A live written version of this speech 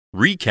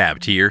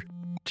Recapped here.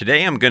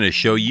 Today I'm going to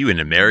show you an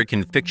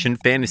American fiction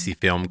fantasy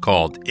film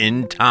called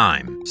In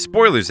Time.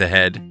 Spoilers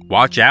ahead,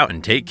 watch out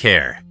and take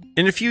care.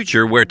 In a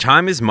future where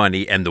time is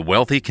money and the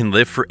wealthy can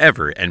live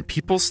forever and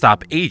people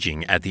stop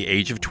aging at the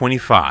age of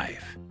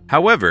 25.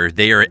 However,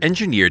 they are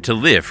engineered to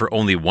live for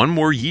only one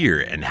more year,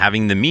 and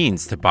having the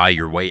means to buy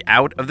your way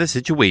out of the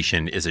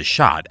situation is a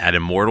shot at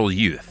immortal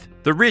youth.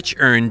 The rich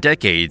earn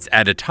decades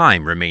at a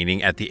time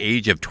remaining at the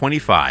age of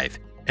 25,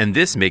 and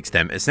this makes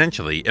them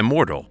essentially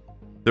immortal.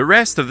 The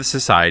rest of the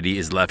society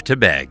is left to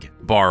beg,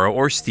 borrow,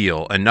 or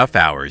steal enough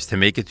hours to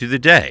make it through the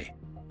day.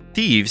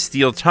 Thieves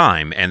steal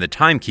time, and the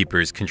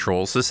timekeepers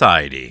control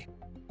society.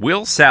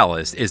 Will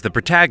Salas is the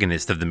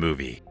protagonist of the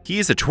movie. He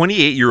is a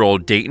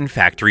 28-year-old Dayton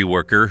factory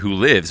worker who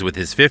lives with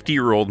his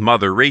 50-year-old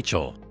mother,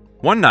 Rachel.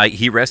 One night,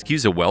 he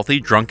rescues a wealthy,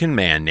 drunken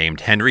man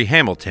named Henry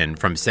Hamilton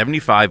from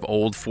 75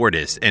 Old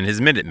Fortis and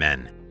his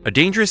Minutemen, a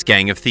dangerous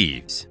gang of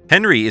thieves.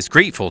 Henry is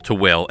grateful to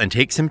Will and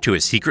takes him to a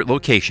secret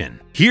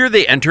location. Here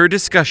they enter a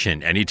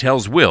discussion, and he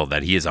tells Will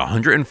that he is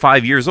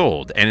 105 years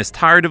old and is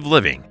tired of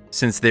living,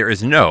 since there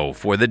is no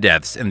for the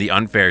deaths in the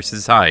unfair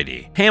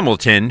society.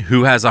 Hamilton,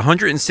 who has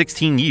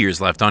 116 years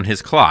left on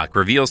his clock,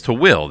 reveals to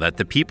Will that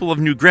the people of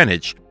New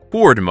Greenwich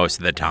hoard most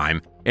of the time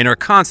and are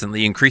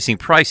constantly increasing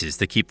prices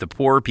to keep the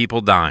poorer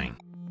people dying.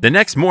 The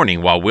next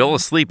morning, while Will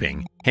is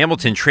sleeping,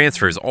 Hamilton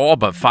transfers all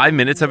but 5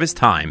 minutes of his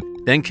time,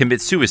 then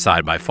commits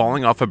suicide by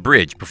falling off a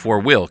bridge before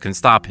Will can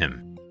stop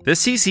him. The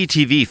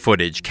CCTV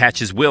footage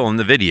catches Will in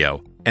the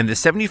video, and the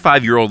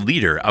 75-year-old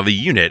leader of a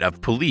unit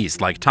of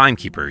police like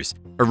timekeepers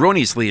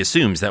erroneously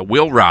assumes that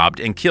Will robbed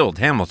and killed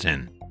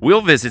Hamilton.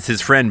 Will visits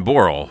his friend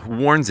Boral, who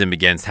warns him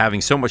against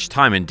having so much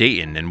time in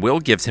Dayton, and Will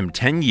gives him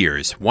 10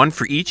 years, one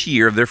for each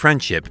year of their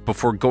friendship,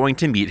 before going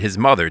to meet his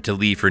mother to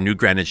leave for New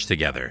Greenwich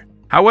together.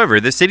 However,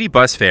 the city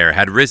bus fare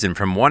had risen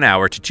from 1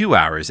 hour to 2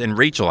 hours, and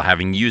Rachel,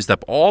 having used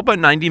up all but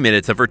 90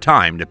 minutes of her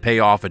time to pay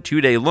off a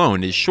 2-day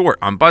loan, is short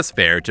on bus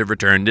fare to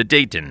return to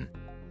Dayton.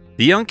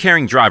 The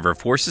uncaring driver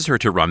forces her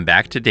to run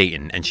back to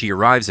Dayton, and she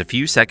arrives a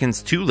few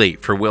seconds too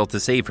late for Will to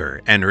save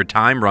her, and her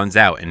time runs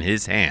out in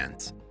his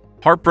hands.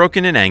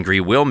 Heartbroken and angry,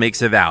 Will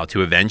makes a vow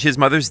to avenge his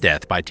mother's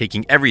death by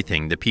taking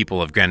everything the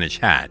people of Greenwich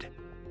had.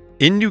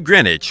 In New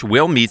Greenwich,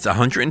 Will meets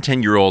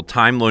 110-year-old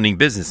time-loaning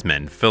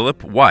businessman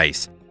Philip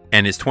Weiss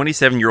and his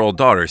 27-year-old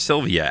daughter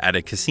Sylvia at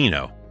a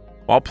casino.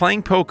 While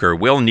playing poker,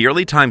 Will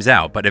nearly times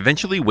out but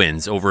eventually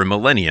wins over a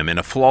millennium in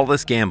a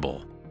flawless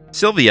gamble.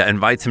 Sylvia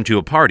invites him to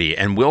a party,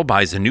 and Will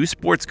buys a new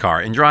sports car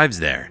and drives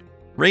there.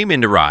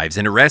 Raymond arrives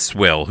and arrests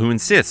Will, who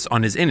insists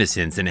on his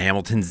innocence in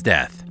Hamilton's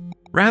death.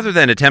 Rather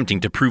than attempting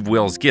to prove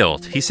Will's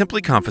guilt, he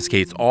simply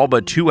confiscates all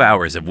but 2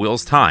 hours of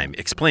Will's time,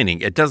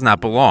 explaining it does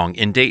not belong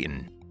in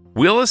Dayton.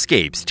 Will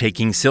escapes,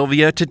 taking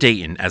Sylvia to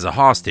Dayton as a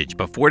hostage,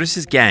 but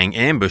Fortis's gang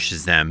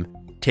ambushes them,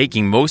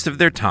 taking most of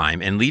their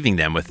time and leaving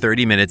them with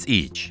 30 minutes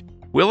each.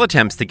 Will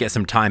attempts to get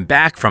some time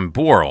back from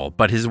Boral,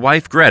 but his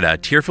wife Greta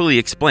tearfully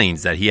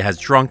explains that he has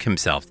drunk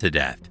himself to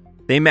death.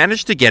 They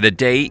manage to get a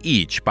day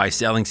each by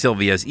selling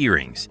Sylvia's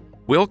earrings.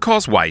 Will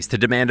calls Weiss to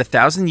demand a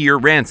 1,000-year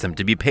ransom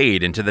to be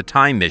paid into the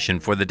time mission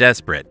for the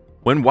desperate.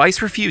 When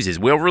Weiss refuses,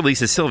 Will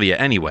releases Sylvia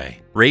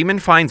anyway.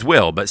 Raymond finds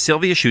Will, but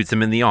Sylvia shoots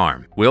him in the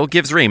arm. Will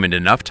gives Raymond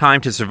enough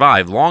time to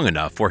survive long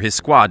enough for his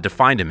squad to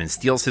find him and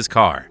steals his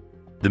car.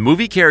 The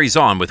movie carries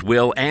on with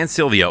Will and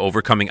Sylvia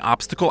overcoming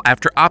obstacle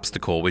after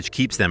obstacle, which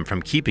keeps them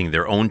from keeping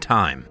their own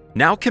time.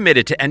 Now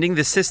committed to ending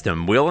the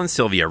system, Will and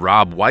Sylvia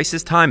rob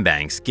Weiss's time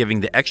banks,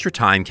 giving the extra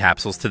time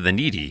capsules to the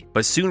needy,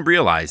 but soon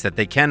realize that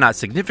they cannot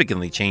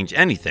significantly change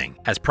anything,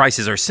 as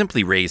prices are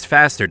simply raised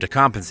faster to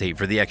compensate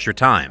for the extra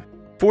time.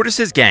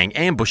 Fortis's gang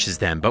ambushes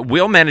them, but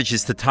Will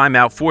manages to time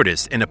out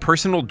Fortis in a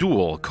personal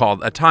duel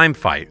called a time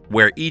fight,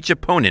 where each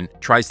opponent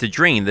tries to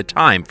drain the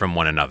time from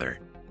one another.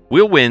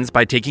 Will wins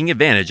by taking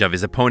advantage of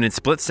his opponent's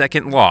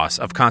split-second loss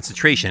of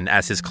concentration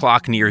as his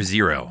clock nears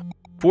zero.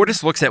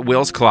 Fortis looks at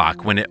Will's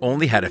clock when it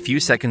only had a few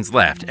seconds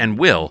left, and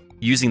Will,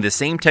 using the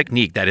same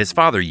technique that his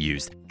father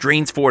used,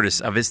 drains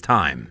Fortis of his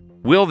time.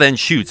 Will then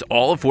shoots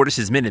all of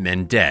Fortis's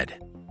Minutemen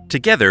dead.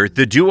 Together,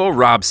 the duo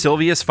robs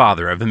Sylvia's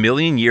father of a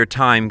million-year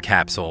time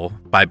capsule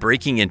by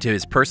breaking into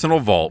his personal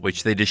vault,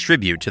 which they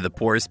distribute to the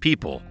poorest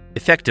people,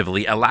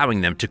 effectively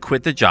allowing them to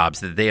quit the jobs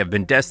that they have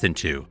been destined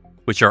to,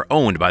 which are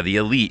owned by the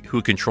elite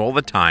who control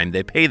the time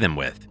they pay them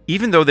with.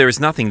 Even though there is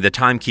nothing the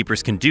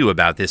timekeepers can do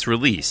about this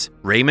release,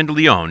 Raymond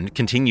Leone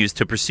continues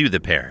to pursue the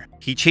pair.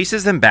 He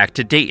chases them back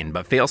to Dayton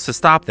but fails to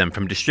stop them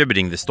from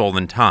distributing the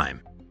stolen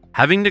time.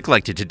 Having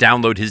neglected to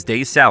download his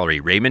day's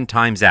salary, Raymond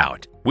times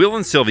out. Will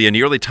and Sylvia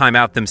nearly time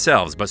out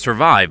themselves but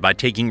survive by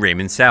taking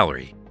Raymond's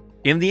salary.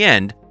 In the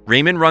end,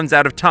 Raymond runs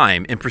out of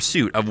time in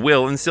pursuit of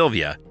Will and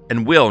Sylvia,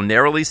 and Will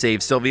narrowly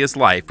saves Sylvia's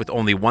life with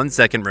only 1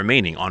 second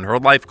remaining on her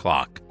life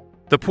clock.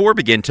 The poor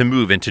begin to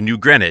move into New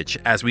Greenwich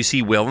as we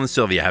see Will and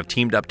Sylvia have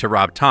teamed up to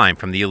rob time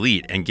from the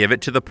elite and give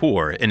it to the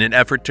poor in an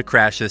effort to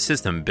crash the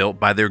system built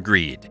by their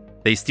greed.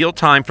 They steal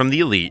time from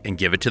the elite and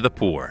give it to the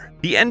poor.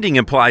 The ending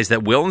implies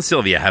that Will and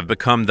Sylvia have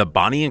become the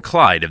Bonnie and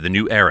Clyde of the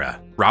new era,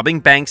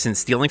 robbing banks and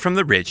stealing from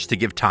the rich to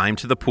give time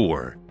to the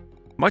poor.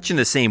 much in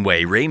the same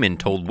way Raymond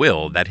told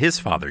Will that his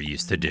father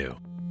used to do.